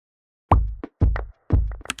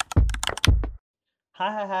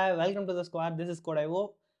Hi, welcome to the squad. This is Kodaivo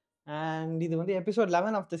and இது வந்து episode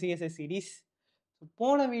 11 of the CSS series.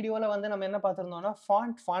 போன வீடியோவில் வந்து நம்ம என்ன பார்த்துருந்தோம்னா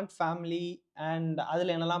ஃபாண்ட் ஃபேமிலி அண்ட்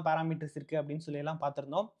அதில் என்னெல்லாம் பேராமீட்டர்ஸ் இருக்குது அப்படின்னு சொல்லி எல்லாம்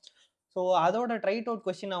பார்த்துருந்தோம். ஸோ அதோட ட்ரைட் அவுட்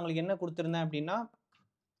கொஸ்டின் அவங்களுக்கு என்ன கொடுத்துருந்தேன் அப்படின்னா,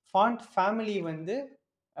 ஃபாண்ட் ஃபேமிலி வந்து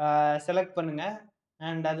செலக்ட் பண்ணுங்க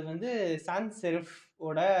அண்ட் அது வந்து சான்ஸ்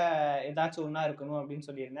செரிஃபோட ஏதாச்சும் ஒன்றா இருக்கணும் அப்படின்னு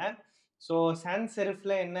சொல்லியிருந்தேன். ஸோ சான்ஸ்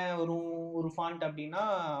செரிஃபில் என்ன ஒரு ஃபாண்ட் அப்படின்னா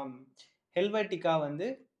ஹெல்வெட்டிக்கா வந்து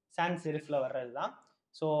சான்ஸ் செரிஃபில் வர்றது தான்.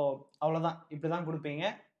 ஸோ அவ்வளோதான், இப்படி தான் கொடுப்பீங்க.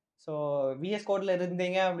 ஸோ விஎஸ் கோடில்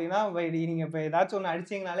இருந்தீங்க அப்படின்னா நீங்கள் இப்போ ஏதாச்சும் ஒன்று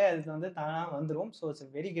அடிச்சிங்கனாலே அது வந்து தானாக வந்துடும். So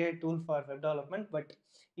it's very great tool for web development. But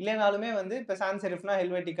இல்லைனாலுமே வந்து இப்போ சான்ஸ் செரிஃப்னா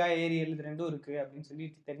ஹெல்வெட்டிக்கா ஏரியல் இது ரெண்டும் இருக்குது அப்படின்னு சொல்லி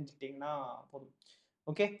தெரிஞ்சுக்கிட்டிங்கன்னா போதும்.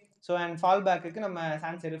 ஓகே, ஸோ அண்ட் ஃபால் பேக்குக்கு நம்ம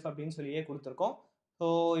சான்ஸ் செரிஃப் அப்படின்னு சொல்லியே கொடுத்துருக்கோம். ஸோ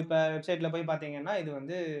இப்போ வெப்சைட்டில் போய் பார்த்தீங்கன்னா இது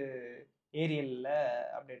வந்து ஏரியலில்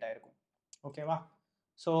அப்டேட் ஆகிருக்கும். ஓகேவா?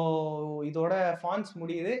 ஸோ இதோட ஃபாண்ட்ஸ்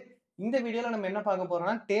முடியுது. இந்த வீடியோவில் நம்ம என்ன பார்க்க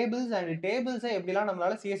போகிறோம்னா டேபிள்ஸ் அண்ட் டேபிள்ஸை எப்படிலாம்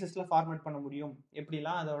நம்மளால் சிஎஸ்எஸ்ல ஃபார்மேட் பண்ண முடியும்,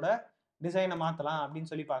 எப்படிலாம் அதோட டிசைனை மாற்றலாம்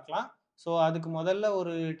அப்படின்னு சொல்லி பார்க்கலாம். ஸோ அதுக்கு முதல்ல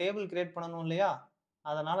ஒரு டேபிள் கிரியேட் பண்ணணும் இல்லையா?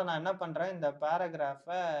 அதனால் நான் என்ன பண்ணுறேன், இந்த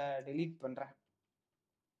பேராகிராஃபை டெலீட் பண்ணுறேன்.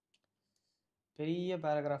 பெரிய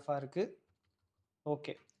பேராகிராஃபாக இருக்குது.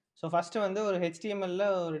 ஓகே, ஸோ ஃபஸ்ட்டு வந்து ஒரு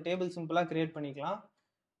ஹெச்டிஎம்எல்ல ஒரு டேபிள் சிம்பிளாக க்ரியேட் பண்ணிக்கலாம்.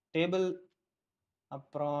 டேபிள்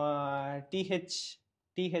அப்புறம்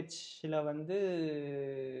டிஹெச்சில் வந்து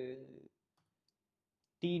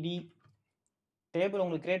டிடி டேபிள்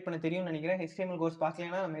உங்களுக்கு கிரியேட் பண்ண தெரியும்னு நினைக்கிறேன். HTML கோர்ஸ்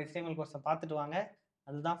பார்க்கலன்னா நம்ம HTML கோர்ஸை பார்த்துட்டு வாங்க,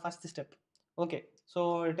 அதுதான் ஃபர்ஸ்ட் ஸ்டெப். ஓகே, ஸோ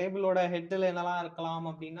டேபிளோட ஹெட்டில் என்னெல்லாம்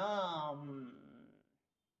இருக்கலாம் அப்படின்னா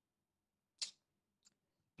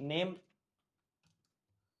நேம்,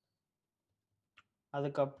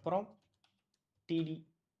 அதுக்கப்புறம் டிடி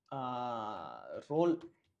ரோல்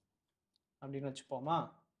அப்படின்னு வச்சுப்போமா.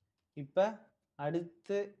 இப்போ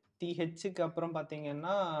அடுத்து டிஹெச்சுக்கு அப்புறம்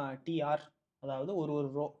பார்த்தீங்கன்னா டிஆர், அதாவது ஒரு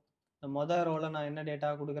ரோ. இந்த மொதல் ரோவில் நான் என்ன டேட்டா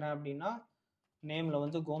கொடுக்குறேன் அப்படின்னா நேமில்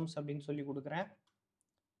வந்து கோம்ஸ் அப்படின்னு சொல்லி கொடுக்குறேன்,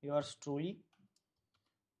 யுவர்ஸ் ட்ரூலி.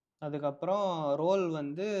 அதுக்கப்புறம் ரோல்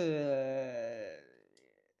வந்து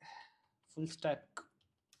full stock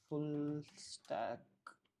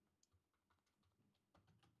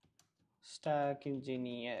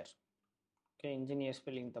engineer. Okay, engineer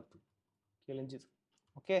spelling தப்பு கிழிஞ்சுது.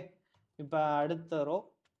 ஓகே, இப்போ அடுத்த ரோ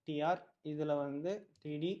டிஆர், இதில் வந்து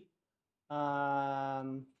டிடி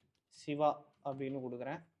சிவா அப்படின்னு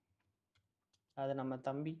கொடுக்குறேன். அது நம்ம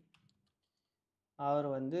தம்பி, அவர்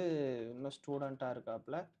வந்து இன்னும் ஸ்டூடெண்ட்டாக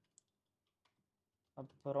இருக்காப்புல.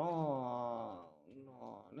 அப்புறம்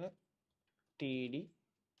இன்னொன்று DD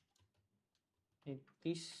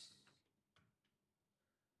Nitish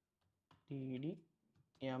DD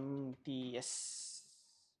MTS.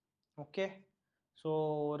 Okay, so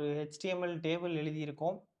ஒரு HTML டேபிள்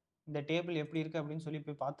எழுதியிருக்கோம். இந்த டேபிள் எப்படி இருக்குது அப்படின்னு சொல்லி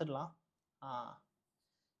போய் பார்த்துடலாம்.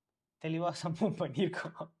 தெளிவாக சம்பவம்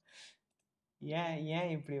பண்ணியிருக்கோம்.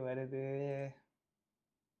 ஏன் இப்படி வருது?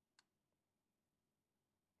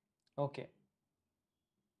 ஓகே,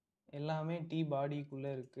 எல்லாமே டி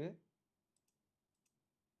பாடிக்குள்ளே இருக்குது.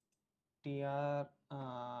 டிஆர்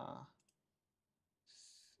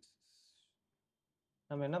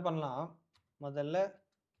நம்ம என்ன பண்ணலாம், முதல்ல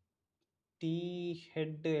D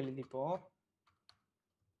head எழுதிப்போம்.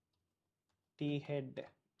 D head.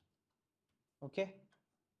 Okay,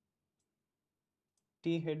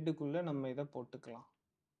 D ஹெட்டுக்குள்ளே நம்ம இதை போட்டுக்கலாம்.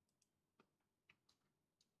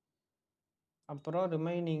 அப்புறம்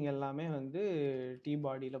ரிமைனிங் எல்லாமே வந்து டி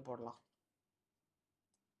பாடியில் போடலாம்.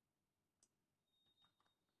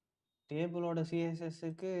 டேபிளோட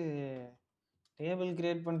சிஎஸ்எஸ்க்கு table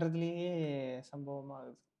create பண்ணுறதுலேயே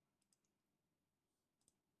சம்பவமாகுது.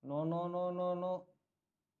 No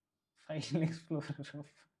file explorer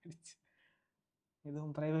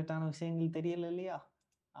எதுவும் ப்ரைவேட்டான விஷயங்கள் தெரியல இல்லையா?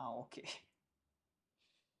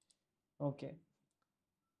 ஓகே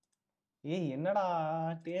ஏய் என்னடா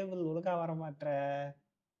டேபிள் ஒழுங்கா வர மாட்டேற,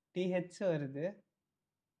 டிஹெச் வருது,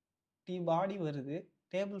 டி பாடி வருது,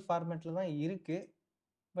 டேபிள் ஃபார்மேட்டில் தான் இருக்குது.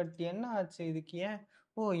 பட் என்ன ஆச்சு இதுக்கு? ஏன்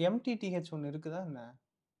எம்டிடிஹெச் ஒன்று இருக்குதா என்ன?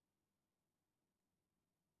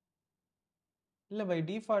 இல்லை, பை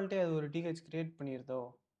டிஃபால்ட்டே அது ஒரு டிஹெச் கிரியேட் பண்ணியிருதோ.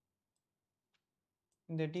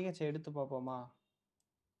 இந்த டிஹெச்சை எடுத்து பார்ப்போமா?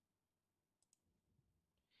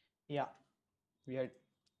 யா வியர்ட்.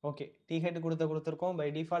 ஓகே, டிஹெட் கொடுத்துருக்கோம். பை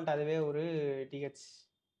டிஃபால்ட் அதுவே ஒரு டிஹெச்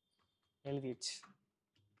எழுதிடுச்சு.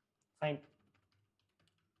 ஃபைன்,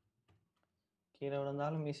 கீழே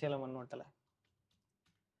விழுந்தாலும் மீசியில் மண் ஓட்டலை.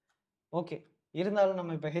 ஓகே, இருந்தாலும்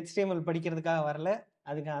நம்ம இப்போ HTML படிக்கிறதுக்காக வரல,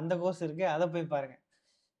 அதுக்கு அந்த கோர்ஸ் இருக்குது, அதை போய் பாருங்கள்.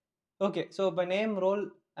 ஓகே, ஸோ இப்போ நேம், ரோல்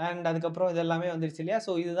அண்ட் அதுக்கப்புறம் இது எல்லாமே வந்துருச்சு இல்லையா?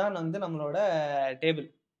 ஸோ இதுதான் வந்து நம்மளோட டேபிள்.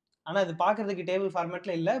 ஆனால் இது பார்க்கறதுக்கு டேபிள்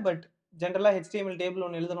ஃபார்மேட்டில் இல்லை, பட் ஜென்ரலாக HTML டேபிள்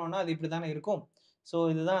ஒன்று எழுதணும்னா அது இப்படி தானே இருக்கும். ஸோ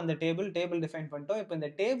இதுதான் அந்த டேபிள் டிஃபைன் பண்ணிட்டோம். இப்போ இந்த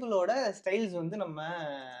டேபிளோட ஸ்டைல்ஸ் வந்து நம்ம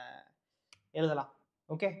எழுதலாம்.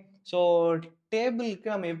 ஓகே, ஸோ டேபிளுக்கு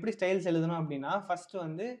நம்ம எப்படி ஸ்டைல்ஸ் எழுதணும் அப்படின்னா, ஃபர்ஸ்ட்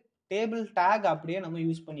வந்து டேபிள் டேக் அப்படியே நம்ம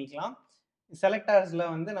யூஸ் பண்ணிக்கலாம். செலக்டர்ஸில்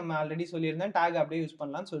வந்து நம்ம ஆல்ரெடி சொல்லியிருந்தேன் டேக் அப்படியே யூஸ்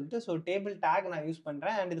பண்ணலாம்னு சொல்லிட்டு, ஸோ டேபிள் டேக் நான் யூஸ்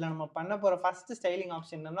பண்ணுறேன். அண்ட் இதில் நம்ம பண்ண போகிற ஃபர்ஸ்ட் ஸ்டைலிங்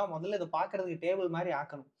ஆப்ஷன் என்னன்னா, முதல்ல இதை பார்க்கறதுக்கு டேபிள் மாதிரி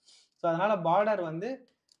ஆக்கணும். ஸோ அதனால பார்டர் வந்து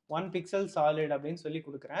 1 pixel சாலிட் அப்படின்னு சொல்லி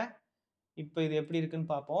கொடுக்குறேன். இப்போ இது எப்படி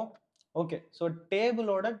இருக்குன்னு பார்ப்போம். ஓகே, ஸோ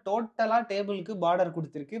டேபிளோட டோட்டலாக டேபிளுக்கு பார்டர்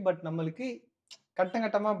கொடுத்துருக்கு. பட் நம்மளுக்கு கட்டம்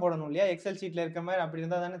கட்டமாக போடணும் இல்லையா, எக்ஸல் ஷீட்டில் இருக்கிற மாதிரி அப்படி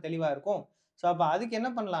இருந்தால் தானே தெளிவாக இருக்கும். ஸோ அப்போ அதுக்கு என்ன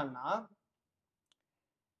பண்ணலான்னா,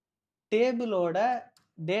 டேபிளோட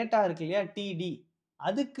டேட்டா இருக்கு இல்லையா, டிடி,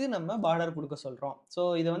 அதுக்கு நம்ம பார்டர் கொடுக்க சொல்கிறோம். ஸோ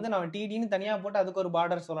இதை வந்து நம்ம டிடின்னு தனியாக போட்டு அதுக்கு ஒரு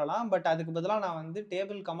பார்டர் சொல்லலாம். பட் அதுக்கு பதிலாக நான் வந்து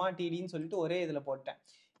டேபிள் கமா டிடின்னு சொல்லிட்டு ஒரே இதில் போட்டேன்.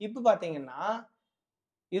 இப்போ பார்த்தீங்கன்னா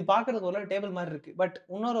இது பார்க்கறதுக்கு ஒரு டேபிள் மாதிரி இருக்கு. பட்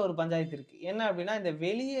இன்னொரு பஞ்சாயத்து இருக்கு. என்ன அப்படின்னா, இந்த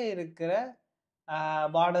வெளியே இருக்கிற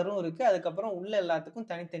பார்டரும் இருக்கு, அதுக்கப்புறம் உள்ள எல்லாத்துக்கும்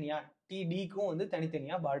தனித்தனியா டிடிக்கும் வந்து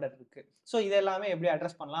தனித்தனியா பார்டர் இருக்கு. ஸோ இது எல்லாமே எப்படி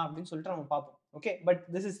அட்ரஸ் பண்ணலாம் அப்படின்னு சொல்லிட்டு நம்ம பார்ப்போம். Okay, but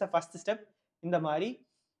this is the first step. இந்த மாதிரி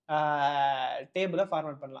டேபிளை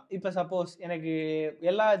ஃபார்மேட் பண்ணலாம். இப்போ சப்போஸ் எனக்கு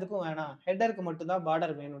எல்லா இதுக்கும் வேணாம், ஹெட்டருக்கு மட்டும் தான்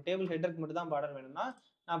பார்டர் வேணும், டேபிள் ஹெட்டருக்கு மட்டும் தான் பார்டர் வேணும்னா,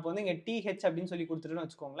 நான் இப்போ வந்து இங்கே டிஹெச் அப்படின்னு சொல்லி கொடுத்துட்டேன்னு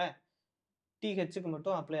வச்சுக்கோங்களேன். டிஹெச்சுக்கு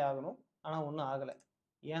மட்டும் அப்ளை ஆகணும். ஆனால் ஒன்றும் ஆகலை.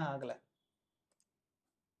 ஏன் ஆகலை?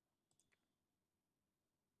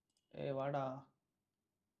 ஏ வாடா,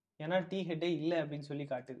 ஏன்னா டி ஹெட்டே இல்லை அப்படின்னு சொல்லி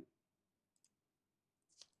காட்டுது.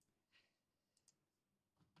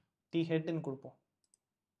 டி ஹெட்னு கொடுப்போம்,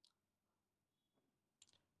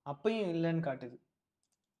 அப்பையும் இல்லைன்னு காட்டுது.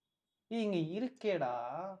 இங்க இருக்கேடா.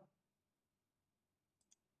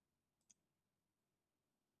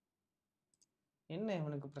 என்ன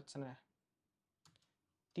இவனுக்கு பிரச்சனை?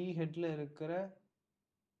 டி ஹெட்ல இருக்கிற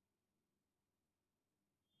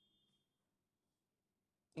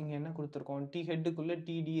இங்க என்ன கொடுத்துருக்கோம், டி ஹெட்டுக்குள்ள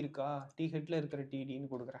டிடி இருக்கா, டி ஹெட்ல இருக்கிற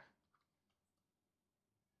டிடின்னு கொடுக்குறேன்.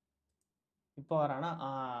 இப்போ வரானா?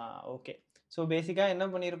 ஓகே. ஸோ பேசிக்காக என்ன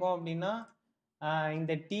பண்ணியிருக்கோம் அப்படின்னா,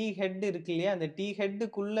 இந்த டி ஹெட் இருக்கு இல்லையா, அந்த டி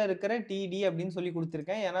ஹெட்டுக்குள்ள இருக்கிற டிடி அப்படின்னு சொல்லி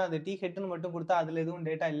கொடுத்துருக்கேன். ஏன்னா அந்த டி ஹெட்னு மட்டும் கொடுத்தா அதில் எதுவும்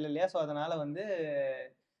டேட்டா இல்லை இல்லையா, ஸோ அதனால வந்து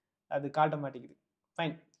அது காட்ட மாட்டேங்குது.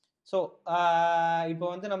 ஃபைன். ஸோ இப்போ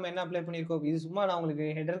வந்து நம்ம என்ன அப்ளை பண்ணியிருக்கோம், இது சும்மா நான் உங்களுக்கு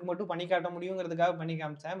ஹெட்டருக்கு மட்டும் பண்ணி காட்ட முடியுங்கிறதுக்காக பண்ணி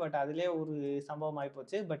காமிச்சேன். பட் அதிலே ஒரு சம்பவம்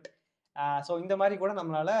ஆகிப்போச்சு. பட் ஸோ இந்த மாதிரி கூட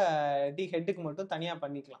நம்மளால டி ஹெட்டுக்கு மட்டும் தனியாக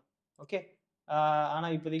பண்ணிக்கலாம். ஓகே,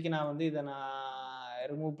 ஆனால் இப்போதைக்கு நான் வந்து இதை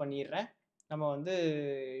ரிமூவ் பண்ணிடுறேன். நம்ம வந்து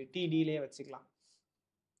டிடிலே வச்சுக்கலாம்.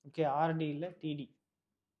 ஓகே, ஆர்டி இல்லை டிடி.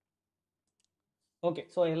 ஓகே,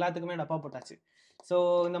 ஸோ எல்லாத்துக்குமே டப்பா போட்டாச்சு. ஸோ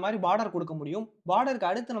இந்த மாதிரி பார்டர் கொடுக்க முடியும்.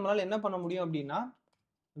 பார்டருக்கு அடுத்து நம்மளால என்ன பண்ண முடியும் அப்படின்னா,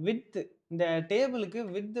 வித், இந்த டேபிளுக்கு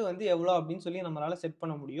வித் வந்து எவ்வளோ அப்படின்னு சொல்லி நம்மளால செட்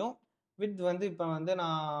பண்ண முடியும். வித் வந்து இப்போ வந்து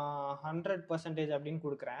நான் 100% அப்படின்னு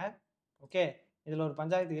கொடுக்குறேன். ஓகே, இதில் ஒரு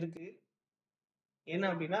பஞ்சாயத்து இருக்கு. என்ன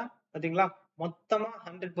அப்படின்னா பார்த்தீங்களா, மொத்தமாக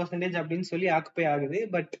 100% அப்படின்னு சொல்லி ஆக்குப்பை ஆகுது.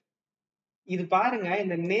 பட் இது பாருங்க,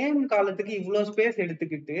 இந்த நேம் காலத்துக்கு இவ்வளோ ஸ்பேஸ்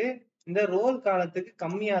எடுத்துக்கிட்டு இந்த ரோல் காலத்துக்கு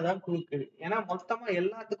கம்மியா தான் கொடுக்குது. ஏன்னா மொத்தமா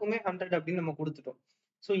எல்லாத்துக்குமே 100 அப்படின்னு நம்ம கொடுத்துட்டோம்.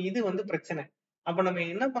 ஸோ இது வந்து பிரச்சனை. அப்ப நம்ம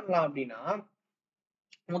என்ன பண்ணலாம் அப்படின்னா,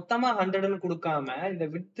 மொத்தமா 100ன்னு கொடுக்காம இந்த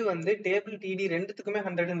வித் வந்து டேபிள் டிடி ரெண்டுத்துக்குமே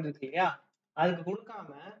 100ன்னு இருக்கு இல்லையா, அதுக்கு கொடுக்காம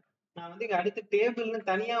நான் வந்து இங்க அடுத்து டேபிள்னு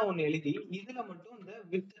தனியா ஒண்ணு எழுதி இதுல மட்டும் இந்த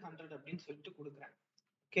வித் 100 அப்படின்னு சொல்லிட்டு கொடுக்குறேன்.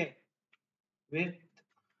 Okay, with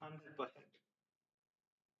 100%.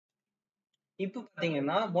 இப்போ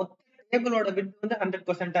பாத்தீங்கன்னா மொத்த டேபிளோட வித் வந்து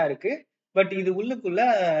 100%ஆ இருக்கு. பட் இது உள்ளுக்குள்ள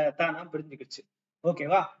தானா பிரிஞ்சுக்கிச்சு.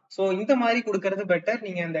 ஓகேவா? சோ இந்த மாதிரி கொடுக்கறது பெட்டர்.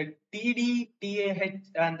 நீங்க அந்த டிடி டிஏஹெச்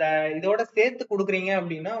அந்த இதோட சேர்த்து கொடுக்குறீங்க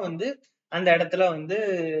அப்படின்னா வந்து அந்த இடத்துல வந்து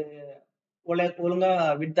ஒழுங்கா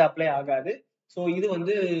வித் அப்ளை ஆகாது. ஸோ இது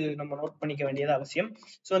வந்து நம்ம நோட் பண்ணிக்க வேண்டியது அவசியம்.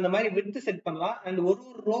 ஸோ இந்த மாதிரி வித் செட் பண்ணலாம். அண்ட் ஒரு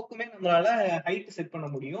ரோக்குமே நம்மளால ஹைட் செட் பண்ண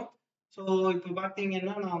முடியும். ஸோ இப்போ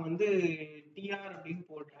பாத்தீங்கன்னா நான் வந்து டிஆர் அப்படின்னு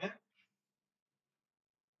போடுறேன்.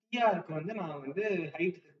 டிஆருக்கு வந்து நான் வந்து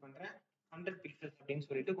ஹைட் செட் பண்றேன் 100 பிக்சல்ஸ் அப்படின்னு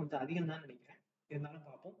சொல்லிட்டு, கொஞ்சம் அதிகம் தான் நினைக்கிறேன், இருந்தாலும்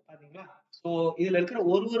பார்ப்போம். பாத்தீங்களா? ஸோ இதுல இருக்கிற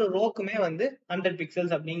ஒரு ரோக்குமே வந்து 100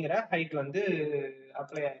 பிக்சல்ஸ் அப்படிங்கிற ஹைட் வந்து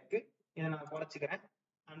அப்ளை ஆயிருக்கு. இதை நான் குறைச்சிக்கிறேன்.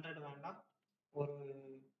 100 வேண்டாம், ஒரு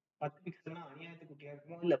 10 பிக்சல்னா அநியாயத்துக்கு குட்டியா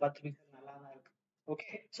இருக்குமோ, இல்ல 10 பிக்சல் நல்லா தான் இருக்கு. ஓகே,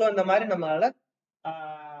 ஸோ அந்த மாதிரி நம்மளால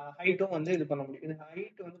ஹைட்டும் வந்து இது பண்ண முடியும். இது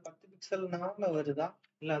ஹைட் வந்து 10 பிக்சல்னால வருதா,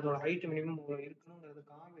 இல்ல அதோட ஹைட் மினிமம்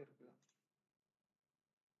இருக்கணுங்கிறதுக்காக இருக்குதா?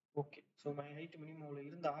 Okay, so my height minimum அவ்வளோ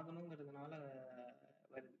இருந்து ஆகணுங்கிறதுனால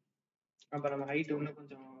வருது. அப்போ நம்ம ஹைட் இன்னும்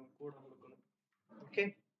கொஞ்சம் கூட கொடுக்கணும். Okay,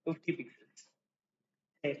 50 pixels.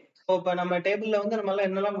 ஸோ இப்போ நம்ம டேபிள்ல வந்து நம்மளால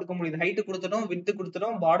என்னெல்லாம் கொடுக்க முடியுது, ஹைட் கொடுத்துட்டோம், வித்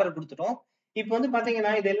கொடுத்துட்டோம், பார்டர் கொடுத்துட்டோம். இப்போ வந்து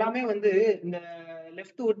பாத்தீங்கன்னா இது எல்லாமே வந்து இந்த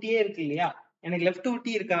லெஃப்ட் ஒட்டியே இருக்கு இல்லையா? எனக்கு லெஃப்ட்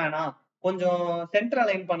ஒட்டி இருக்க வேணாம், கொஞ்சம் சென்டர்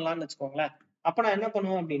அலைன் பண்ணலாம்னு வச்சுக்கோங்களேன். அப்ப நான் என்ன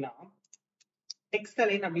பண்ணுவேன் அப்படின்னா, டெக்ஸ்ட்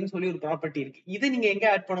அலைன் அப்படின்னு சொல்லி ஒரு ப்ராப்பர்ட்டி இருக்கு. இது நீங்க எங்க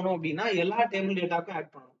ஆட் பண்ணணும் அப்படின்னா எல்லா டேபிள் டேட்டாவுக்கும்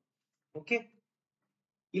ஆட் பண்ணணும். ஓகே,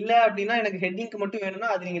 இல்ல அப்படின்னா எனக்கு ஹெட்டிங்க்கு மட்டும் வேணும்னா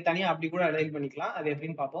அது நீங்க தனியா அப்படி கூட அலைன் பண்ணிக்கலாம். அது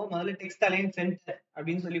எப்படின்னு பார்ப்போம். முதல்ல டெக்ஸ்ட் அலைன் சென்டர்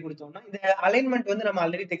அப்படின்னு சொல்லி கொடுத்தோம்னா, இந்த அலைன்மெண்ட் வந்து நம்ம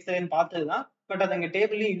ஆல்ரெடி டெக்ஸ்ட் அலைன் பார்த்ததுதான். பட் அதை அங்க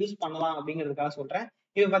டேபிள்லயும் யூஸ் பண்ணலாம் அப்படிங்கிறதுக்காக சொல்றேன்.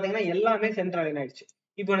 இப்போ பாத்தீங்கன்னா எல்லாமே சென்டர் அலைன் ஆயிடுச்சு.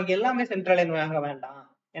 இப்போ எனக்கு எல்லாமே சென்டர் அலைன் ஆக வேண்டாம்.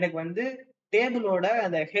 எனக்கு வந்து டேபிளோட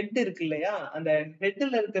அந்த ஹெட் இருக்கு இல்லையா, அந்த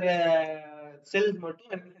ஹெட்ல இருக்கிற செல் மட்டும்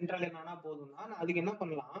எனக்கு சென்டர் அலைன் ஆனா போதும்னா நான் அதுக்கு என்ன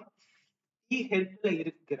பண்ணலாம், டி ஹெட்ல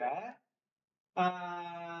இருக்கிற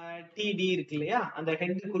டிடி இருக்கு இல்லையா, அந்த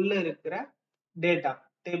ஹெட்டுக்குள்ள இருக்கிற டேட்டா,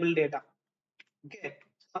 டேபிள் டேட்டா. ஓகே,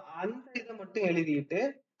 அந்த இதை மட்டும் எழுதிட்டு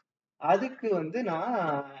அதுக்கு வந்து நான்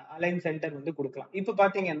அலைன் சென்டர் வந்து கொடுக்கலாம். இப்ப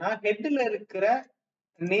பாத்தீங்கன்னா ஹெட்ல இருக்கிற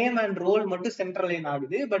நேம் அண்ட் ரோல் மட்டும் சென்டர் அலைன்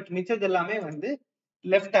ஆகுது. பட் மிச்சது எல்லாமே வந்து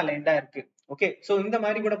லெஃப்ட் அலைன்டா இருக்கு. ஓகே, சோ இந்த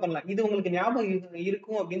மாதிரி கூட பண்ணலாம். இது உங்களுக்கு ஞாபகம்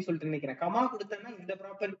இருக்கும் அப்படின்னு சொல்லிட்டு நினைக்கிறேன். கமா கொடுத்தேன்னா இந்த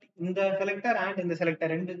ப்ராப்பர்ட்டி, இந்த செலக்டர் அண்ட் இந்த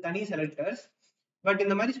செலக்டர் ரெண்டு தனி செலக்டர்ஸ். பட்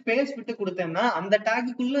இந்த மாதிரி ஸ்பேஸ் விட்டு கொடுத்தேன்னா அந்த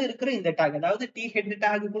டேக்குள்ள இருக்கிற இந்த டேக், அதாவது டி ஹெட்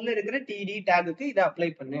டேக்குள்ள இருக்கிற டிடி டேக்குக்கு இதை அப்ளை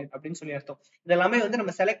பண்ணு அப்படின்னு சொல்லி அர்த்தம். இதெல்லாமே வந்து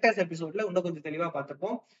நம்ம செலக்டர்ஸ் எபிசோட்ல இன்னும் கொஞ்சம் தெளிவா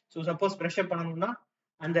பார்த்திருப்போம். ஸோ சப்போஸ் ப்ரெஷ் பண்ணணும்னா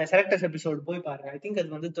அந்த செலக்டர்ஸ் எபிசோட் போய் பாருங்க. ஐ திங்க்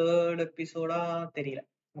அது வந்து 3rd எபிசோடா தெரியல.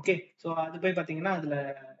 ஓகே, ஸோ அது போய் பாத்தீங்கன்னா அதுல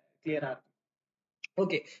கிளியரா இருக்கும்.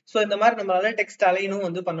 ஓகே, ஸோ இந்த மாதிரி நம்மளால டெக்ஸ்ட் அலைனும்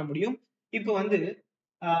வந்து பண்ண முடியும். இப்போ வந்து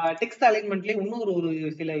டெக்ஸ்ட் அலைன்மெண்ட்லயே இன்னொரு ஒரு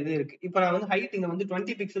சில இது இருக்கு. இப்போ நான் வந்து ஹைட் இங்க வந்து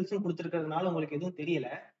 20 பிக்சல்ஸ் கொடுத்துருக்கிறதுனால உங்களுக்கு எதுவும் தெரியல.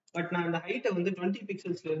 பட் நான் இந்த ஹைட்டை வந்து 20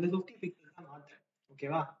 பிக்சல்ஸ்ல இருந்து 50 பிக்சல்ஸ் தான் மாத்துறேன்.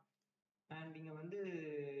 ஓகேவா? அண்ட் நீங்க வந்து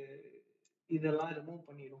இதெல்லாம் ரிமூவ்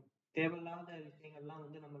பண்ணிடும். தேவையில்லாத விஷயங்கள்லாம்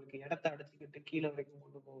வந்து நம்மளுக்கு இடத்த அடைச்சிக்கிட்டு கீழே வரைக்கும்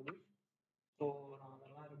கொண்டு போகுது. ஸோ நான்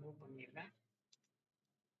அதெல்லாம் ரிமூவ் பண்ணிடுறேன்.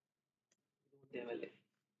 தேவையில்லை.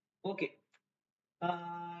 ஓகே,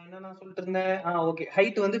 என்ன நான் சொல்லிட்டு இருந்தேன், ஓகே,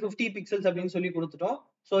 ஹைட் வந்து 50 பிக்சல்ஸ் அப்படின்னு சொல்லி கொடுத்துட்டோம்.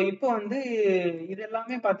 ஸோ இப்போ வந்து இது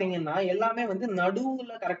எல்லாமே பாத்தீங்கன்னா எல்லாமே வந்து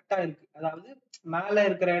நடுவுல கரெக்டா இருக்கு. அதாவது மேல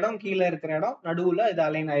இருக்கிற இடம், கீழே இருக்கிற இடம், நடுவுல இது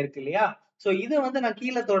அலைன் ஆயிருக்கு இல்லையா? ஸோ இதை வந்து நான்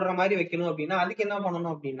கீழே தொடுற மாதிரி வைக்கணும் அப்படின்னா அதுக்கு என்ன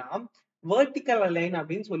பண்ணணும் அப்படின்னா வெர்டிக்கல் அலைன்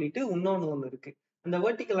அப்படின்னு சொல்லிட்டு இன்னொன்னு இருக்கு. அந்த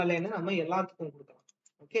வெர்டிக்கல் அலைன் நம்ம எல்லாத்துக்கும் கொடுக்கலாம்.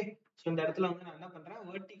 ஓகே, ஸோ இந்த இடத்துல வந்து நான் என்ன பண்றேன்,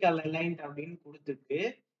 வெர்டிக்கல் அலைன் அப்படின்னு கொடுத்துட்டு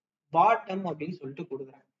பாட்டம் அப்படின்னு சொல்லிட்டு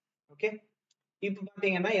கொடுக்குறேன். ஓகே, இப்ப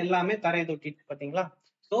பாத்தீங்கன்னா எல்லாமே தரையை தொட்டிட்டு பாத்தீங்களா?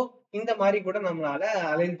 சோ இந்த மாதிரி கூட நம்மளால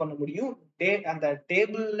அலைன் பண்ண முடியும். அந்த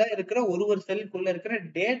டேபிள்ல இருக்கிற ஒரு செல்குள்ள இருக்கிற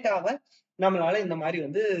டேட்டாவை நம்மளால இந்த மாதிரி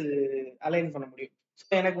வந்து அலைன் பண்ண முடியும்.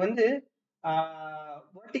 ஸோ எனக்கு வந்து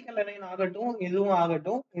வெர்டிக்கல் அலைன் ஆகட்டும், எதுவும்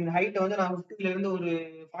ஆகட்டும், இந்த ஹைட்டை வந்து நான் 50ல இருந்து ஒரு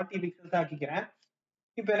 40 பிக்சல்ஸ் ஆக்கிக்கிறேன்.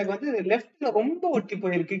 இப்ப எனக்கு வந்து லெஃப்ட்ல ரொம்ப ஒட்டி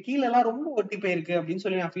போயிருக்கு, கீழே எல்லாம் ரொம்ப ஒட்டி போயிருக்கு அப்படின்னு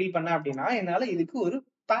சொல்லி நான் ஃபீல் பண்ணேன் அப்படின்னா என்னால இதுக்கு ஒரு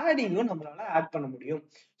பேடிங்கும் நம்மளால ஆட் பண்ண முடியும்.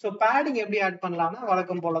 ஸோ பேடிங் எப்படி ஆட் பண்ணலாம்னா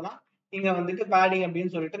வழக்கம் போலதான். இங்க வந்துட்டு பேடிங்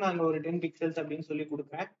அப்படின்னு சொல்லிட்டு நாங்க ஒரு 10 பிக்சல்ஸ் அப்படின்னு சொல்லி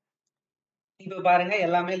கொடுக்குறேன். இப்ப பாருங்க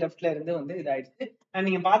எல்லாமே லெஃப்ட்ல இருந்து வந்து இதாயிடுச்சு.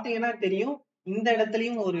 நீங்க பாத்தீங்கன்னா தெரியும், இந்த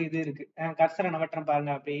இடத்துலயும் ஒரு இது இருக்கு. கர்சரை நவட்டுறேன்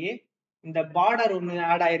பாருங்க அப்படியே. இந்த பார்டர் ஒண்ணு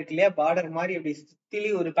ஆட் ஆயிருக்கு இல்லையா, பார்டர் மாதிரி அப்படி சுத்திலி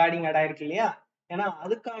ஒரு பேடிங் ஆட் ஆயிருக்கு இல்லையா. ஏன்னா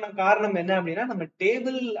அதுக்கான காரணம் என்ன அப்படின்னா நம்ம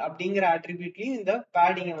டேபிள் அப்படிங்கிற ஆட்ரிபியூட்லயும் இந்த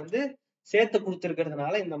பேடிங்கை வந்து சேர்த்து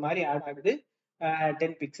கொடுத்துருக்கிறதுனால இந்த மாதிரி ஆட் ஆகுது.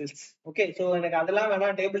 10 பிக்சல்ஸ். ஓகே, ஸோ எனக்கு அதெல்லாம்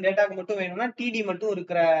வேணாம், டேபிள் டேட்டாக்கு மட்டும் வேணும்னா டிடி மட்டும்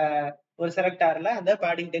இருக்கிற ஒரு செலக்டார்ல அந்த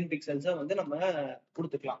பேடிங் 10 பிக்சல்ஸை வந்து நம்ம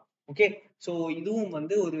கொடுத்துக்கலாம். ஓகே, ஸோ இதுவும்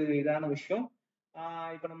வந்து ஒரு இதான விஷயம்.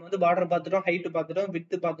 இப்போ நம்ம வந்து பார்டர் பார்த்துட்டோம், ஹைட் பார்த்துட்டோம்,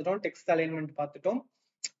 வித் பார்த்துட்டோம், டெக்ஸ்ட் அலைன்மெண்ட் பார்த்துட்டோம்,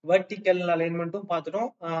 வெர்டிக்கல் அலைன்மெண்ட்டும் பார்த்துட்டோம்,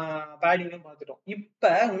 பேடிங்கும் பார்த்துட்டோம். இப்ப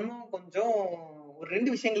இன்னும் கொஞ்சம் ஒரு 2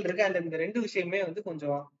 விஷயங்கள் இருக்கு. அந்த இந்த 2 விஷயமே வந்து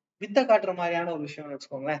கொஞ்சம் வித்த காட்டுற மாதிரியான ஒரு விஷயம்னு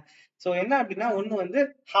வச்சுக்கோங்களேன். சோ என்ன அப்படின்னா ஒண்ணு வந்து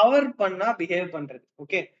ஹவர் பண்ணா பிஹேவ் பண்றது.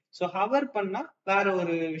 ஓகே, சோ ஹவர் பண்ணா வேற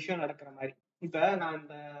ஒரு விஷயம் நடக்கிற மாதிரி. இப்ப நான்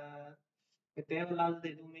இந்த தேவையில்லாதது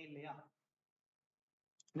எதுவுமே இல்லையா,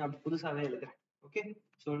 நான் புதுசாவே எழுதுறேன். ஓகே,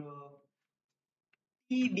 சோ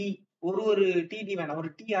டிடி ஒரு டிடி வேணாம், ஒரு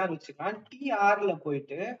டிஆர் வச்சுக்கலாம். டிஆர்ல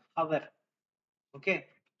போயிட்டு ஹவர். ஓகே,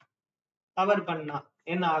 கவர் பண்ணா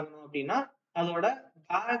என்ன ஆகணும் அப்படின்னா அதோட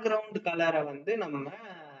பேக்ரவுண்ட் கலரை வந்து நம்ம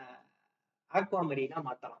ஆக்வாமரீனா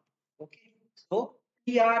மாத்தலாம். ஓகே, சோ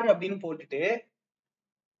டிஆர் அப்படின்னு போட்டுட்டு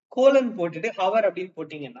கோலன் போட்டுட்டு ஹவர் அப்படின்னு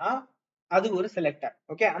போட்டீங்கன்னா அது ஒரு செலக்டர்.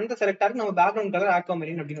 ஓகே, அந்த செலக்டருக்கு நம்ம பேக்ரவுண்ட் கலர்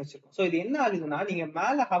ஆக்வாமரீன் அப்படின்னு வச்சிருக்கோம். சோ இது என்ன ஆகுதுன்னா நீங்க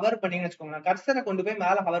மேல ஹவர் பண்ணீங்கன்னு வச்சுக்கோங்க, கர்சரை கொண்டு போய்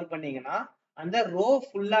மேல ஹவர் பண்ணீங்கன்னா அந்த ரோ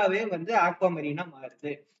ஃபுல்லாவே வந்து ஆக்வாமரீனா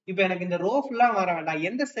மாறுது. இப்ப எனக்கு இந்த ரோ ஃபுல்லா மாற வேண்டாம்,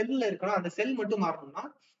 எந்த செல்ல இருக்கணும் அந்த செல் மட்டும் மாறணும்னா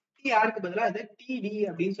டிஆருக்கு பதிலா அதை டிடி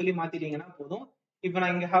அப்படின்னு சொல்லி மாத்திட்டீங்கன்னா போதும். இப்ப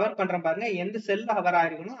நான் இங்க ஹவர் பண்றேன் பாருங்க, எந்த செல்ல ஹவர்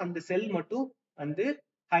ஆயிருக்கணும் அந்த செல் மட்டும் வந்து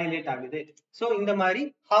ஹைலைட் ஆகுது. ஸோ இந்த மாதிரி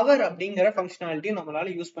ஹவர் அப்படிங்கிற ஃபங்க்ஷனாலிட்டியும்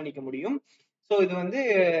நம்மளால யூஸ் பண்ணிக்க முடியும். ஸோ இது வந்து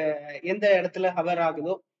எந்த இடத்துல ஹவர்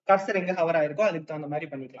ஆகுதோ, கர்சர் எங்க ஹவர் ஆயிருக்கோ அதுக்கு தகுந்த மாதிரி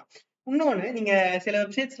பண்ணிக்கலாம். இன்னொன்னு, நீங்க சில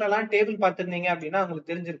வெப்சைட்ஸ்ல எல்லாம் டேபிள் பார்த்திருந்தீங்க அப்படின்னா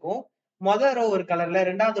உங்களுக்கு தெரிஞ்சிருக்கும். மொதல் ரோ ஒரு கலர்ல,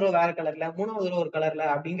 ரெண்டாவது ரோ வேற கலர்ல, மூணாவது ரோ ஒரு கலர்ல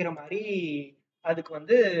அப்படிங்கிற மாதிரி அதுக்கு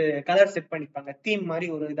வந்து கலர் செட் பண்ணிப்பாங்க. தீம் மாதிரி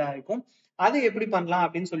ஒரு இதா இருக்கும். அது எப்படி பண்ணலாம்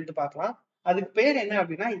அப்படின்னு சொல்லிட்டு பார்க்கலாம். அதுக்கு பேர் என்ன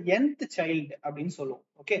அப்படின்னா nth சைல்டு அப்படின்னு சொல்லுவோம்.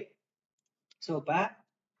 ஓகே, சோ இப்ப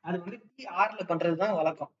அது வந்து டிஆர்ல பண்றதுதான்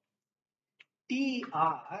வழக்கம்.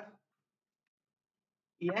 TR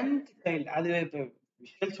nth child. அது இப்ப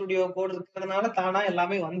விஷுவல் ஸ்டுடியோ கோட் இருக்கிறதுனால தானா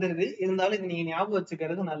எல்லாமே வந்துருது. இருந்தாலும் இது நீங்க ஞாபகம்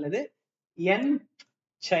வச்சுக்கிறது நல்லது. nth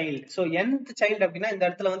child. So nth child அப்படின்னா இந்த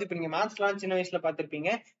இடத்துல வந்து இப்ப நீங்க மேத்ஸ் எல்லாம் சின்ன வயசுல பார்த்திருப்பீங்க.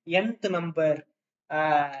 nth number,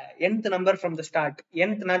 nth number from the start,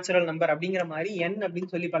 nth natural number அப்படிங்கிற மாதிரி n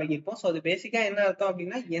அப்படின்னு சொல்லி பழகிருப்போம். சோ அது பேசிக்கா என்ன அர்த்தம்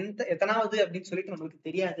அப்படின்னா எத்தனாவது அப்படின்னு சொல்லிட்டு நம்மளுக்கு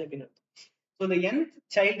தெரியாது அப்படின்னு அர்த்தம். ஸோ இந்த nth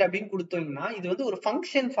சைல்டு அப்படின்னு கொடுத்தோம்னா இது வந்து ஒரு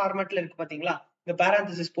ஃபங்க்ஷன் ஃபார்மேட்ல இருக்கு பாத்தீங்களா. இந்த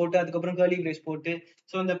பேராந்தசிஸ் போட்டு அதுக்கப்புறம் கர்லி பிரேஸ் போட்டு,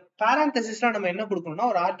 ஸோ இந்த பேராந்தசிஸ்ல நம்ம என்ன கொடுக்கணும்னா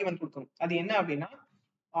ஒரு ஆர்குமெண்ட் கொடுக்கணும். அது என்ன அப்படின்னா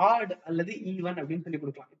ஆட் அல்லது ஈவன் அப்படின்னு சொல்லி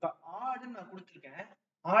கொடுக்கலாம். இப்ப ஆடுன்னு நான் கொடுத்துருக்கேன்.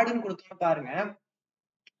 ஆடுன்னு கொடுத்தோம்னா பாருங்க,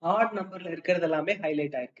 ஆட் நம்பர்ல இருக்கிறது எல்லாமே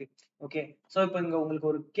ஹைலைட் ஆயிருக்கு. ஓகே, சோ இப்போ இங்க உங்களுக்கு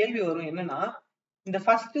ஒரு கேள்வி வரும், என்னன்னா இந்த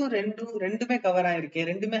ஃபர்ஸ்டும் ரெண்டுமே கவர் ஆயிருக்கே,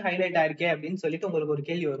 ரெண்டுமே ஹைலைட் ஆயிருக்கே அப்படின்னு சொல்லிட்டு உங்களுக்கு ஒரு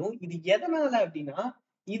கேள்வி வரும். இது எதனால அப்படின்னா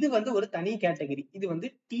இது வந்து ஒரு தனி கேட்டகரி. இது வந்து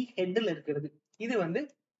டி ஹெட்ல இருக்கிறது, இது வந்து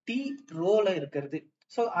டி ரோல இருக்கிறது.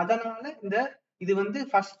 சோ அதனால இது வந்து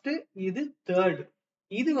ஃபர்ஸ்ட், இது தேர்ட்,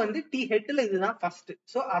 இது வந்து டி ஹெட்ல இதுதான் ஃபர்ஸ்ட்.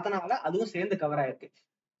 சோ அதனால அதுவும் சேர்ந்து கவர் ஆயிருக்கு.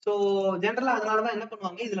 சோ ஜென்ரலா அதனாலதான் என்ன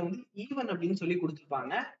பண்ணுவாங்க, இதுல வந்து ஈவன் அப்படின்னு சொல்லி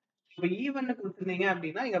கொடுத்துருப்பாங்க. இப்ப ஈவன் கொடுத்துருந்தீங்க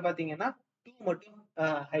அப்படின்னா இங்க பாத்தீங்கன்னா 2 மட்டும்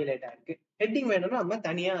ஹைலைட் ஆயிருக்கு. ஹெட்டிங் வேணும்னா நம்ம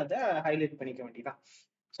தனியா அதை ஹைலைட் பண்ணிக்க வேண்டியதான்.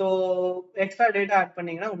 ஸோ எக்ஸ்ட்ரா டேட்டா ஆட்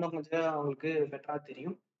பண்ணீங்கன்னா இன்னும் கொஞ்சம் உங்களுக்கு பெட்டரா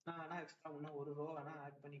தெரியும். நான் வேணா எக்ஸ்ட்ரா இன்னும் ஒரு ரோ வேணா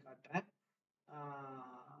ஆட் பண்ணி காட்டுறேன்.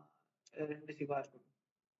 2 சிவா இருக்கும்.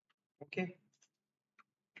 Okay,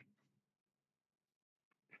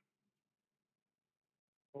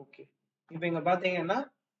 okay. இப்போ இங்க பாத்தீங்கன்னா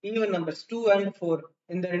ஈவன் நம்பர்ஸ் 2 and 4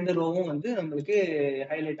 இந்த 2 ரோவும் வந்து நம்மளுக்கு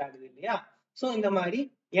ஹைலைட் ஆகுது இல்லையா. சோ இந்த மாதிரி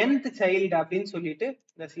nth சைல்டு அப்படின்னு சொல்லிட்டு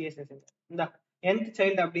இந்த சிஎஸ்எஸ் இந்த nth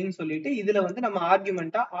சைல்டு அப்படின்னு சொல்லிட்டு இதுல வந்து நம்ம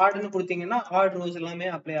ஆர்குமெண்டா ஆட்னு கொடுத்தீங்கன்னா ஆட் ரோஸ் எல்லாமே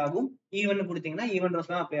அப்ளை ஆகும், ஈவன் கொடுத்தீங்கன்னா ஈவன் ரோஸ்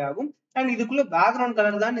எல்லாம் அப்ளை ஆகும். அண்ட் இதுக்குள்ள பேக்ரவுண்ட்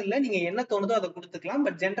கலர் தான் இல்ல, நீங்க என்ன தோணுதோ அதை கொடுத்துக்கலாம்.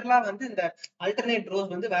 பட் ஜென்ரலா வந்து இந்த அல்டர்னேட் ரோஸ்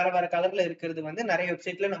வந்து வேற வேற கலர்ல இருக்கிறது வந்து நிறைய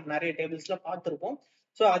வெப்சைட்ல நம்ம நிறைய டேபிள்ஸ்ல பார்த்திருப்போம்.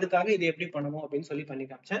 சோ அதுக்காக இது எப்படி பண்ணணும் அப்படின்னு சொல்லி பண்ணி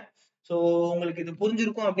காமிச்சேன். சோ உங்களுக்கு இது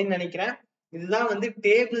புரிஞ்சிருக்கும் அப்படின்னு நினைக்கிறேன். இதுதான் வந்து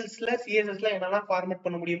டேபிள்ஸ்ல சிஎஸ்எஸ்ல என்னெல்லாம் ஃபார்மேட்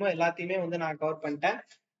பண்ண முடியுமோ எல்லாத்தையுமே வந்து நான் கவர் பண்ணிட்டேன்.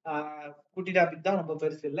 குட்டி டாபிக் தான், ரொம்ப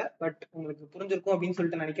பெருசு இல்லை. பட் உங்களுக்கு புரிஞ்சிருக்கும் அப்படின்னு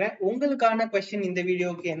சொல்லிட்டு நினைக்கிறேன். உங்களுக்கான கொஸ்டின் இந்த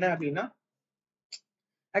வீடியோக்கு என்ன அப்படின்னா,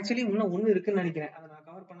 ஆக்சுவலி இன்னும் ஒண்ணு இருக்குன்னு நினைக்கிறேன், அதை நான்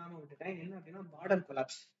கவர் பண்ணாம விட்டுட்டேன். என்ன அப்படின்னா பார்டர்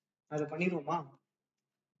கொலாப்ஸ். அதை பண்ணிடுவோமா?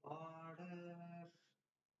 Border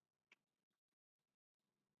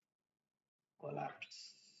collapse,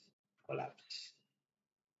 collapse.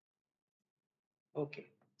 ஓகே,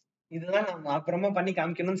 இதுதான் நம்ம அப்புறமா பண்ணி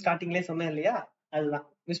காமிக்கணும்னு ஸ்டார்டிங்லேயே சொன்னேன் இல்லையா, அதுதான்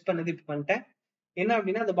மிஸ் பண்ணது இப்ப பண்ணிட்டேன். என்ன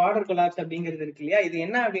அப்படின்னா இந்த பார்டர் கொலாப்ஸ் அப்படிங்கிறது இருக்கு இல்லையா, இது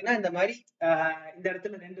என்ன அப்படின்னா இந்த மாதிரி இந்த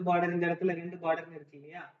இடத்துல 2 பார்டர், இந்த இடத்துல 2 பார்டர்னு இருக்கு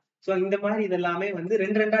இல்லையா. சோ இந்த மாதிரி இதெல்லாமே வந்து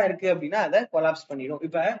 2 இருக்கு அப்படின்னா அதை கொலாப்ஸ் பண்ணிடும்.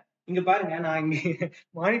 இப்ப இங்க பாருங்க, நான் இங்க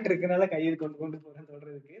மானிட்டர் இருக்கனால கையை கொண்டு போறேன்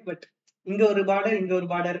சொல்றதுக்கு. பட் இங்க ஒரு பார்டர், இங்க ஒரு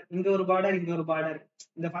பார்டர், இங்க ஒரு பார்டர், இங்க ஒரு பார்டர்,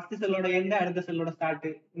 இந்த ஃபர்ஸ்ட் செல்லோட எண்ட் அடுத்த செல்லோட ஸ்டார்ட்,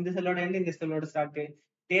 இந்த செல்லோட எண்ட் இந்த செல்லோட ஸ்டார்ட்,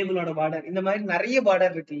 டேபிளோட பார்டர், இந்த மாதிரி நிறைய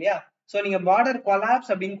பார்டர் இருக்கு இல்லையா. சோ நீங்க பார்டர்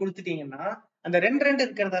கொலாப்ஸ் அப்படின்னு கொடுத்துட்டீங்கன்னா அந்த 2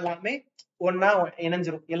 இருக்கிறது எல்லாமே ஒன்னா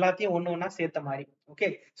இணைஞ்சிரும், எல்லாத்தையும் ஒண்ணா சேர்த்த மாதிரி. ஓகே,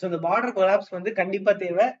 சோ இந்த பார்டர் கொலாப்ஸ் வந்து கண்டிப்பா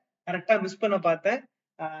தேவை. கரெக்டா மிஸ் பண்ண பார்த்தேன்,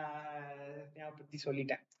 பத்தி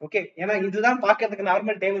சொல்லிட்டேன். ஓகே, ஏன்னா இதுதான் பாக்குறதுக்கு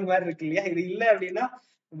நார்மல் டேபிள் மாதிரி இருக்கு இல்லையா, இது இல்ல அப்படின்னா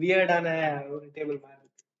வியர்டான ஒரு டேபிள் மாதிரி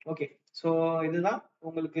இருக்கு. ஓகே, சோ இதுதான்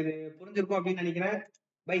உங்களுக்கு இது புரிஞ்சிருக்கும் அப்படின்னு நினைக்கிறேன்.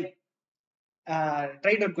 பை.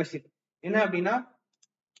 ட்ரைட் அவுட் கொஸ்டின் என்ன அப்படின்னா,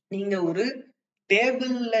 நீங்க ஒரு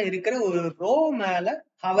டேபிள்ல இருக்கிற ஒரு ரோ மேல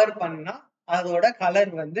ஹவர் பண்ணா அதோட கலர்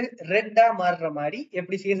வந்து ரெட்டா மாறுற மாதிரி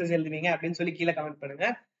எப்படி சிஎஸ்எஸ் எழுதுவீங்க அப்படின்னு சொல்லி கீழே கமெண்ட் பண்ணுங்க.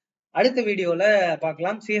 அடுத்த வீடியோல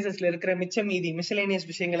பார்க்கலாம். சிஎஸ்எஸ்ல இருக்கிற மிச்ச மீதி மிஸ்லேனியஸ்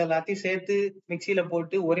விஷயங்கள் எல்லாத்தையும் சேர்த்து மிக்சியில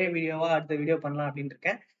போட்டு ஒரே வீடியோவா அடுத்த வீடியோ பண்ணலாம் அப்படின்னு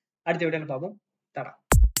இருக்கேன். அடுத்த வீடியோல பார்ப்போம். தடா.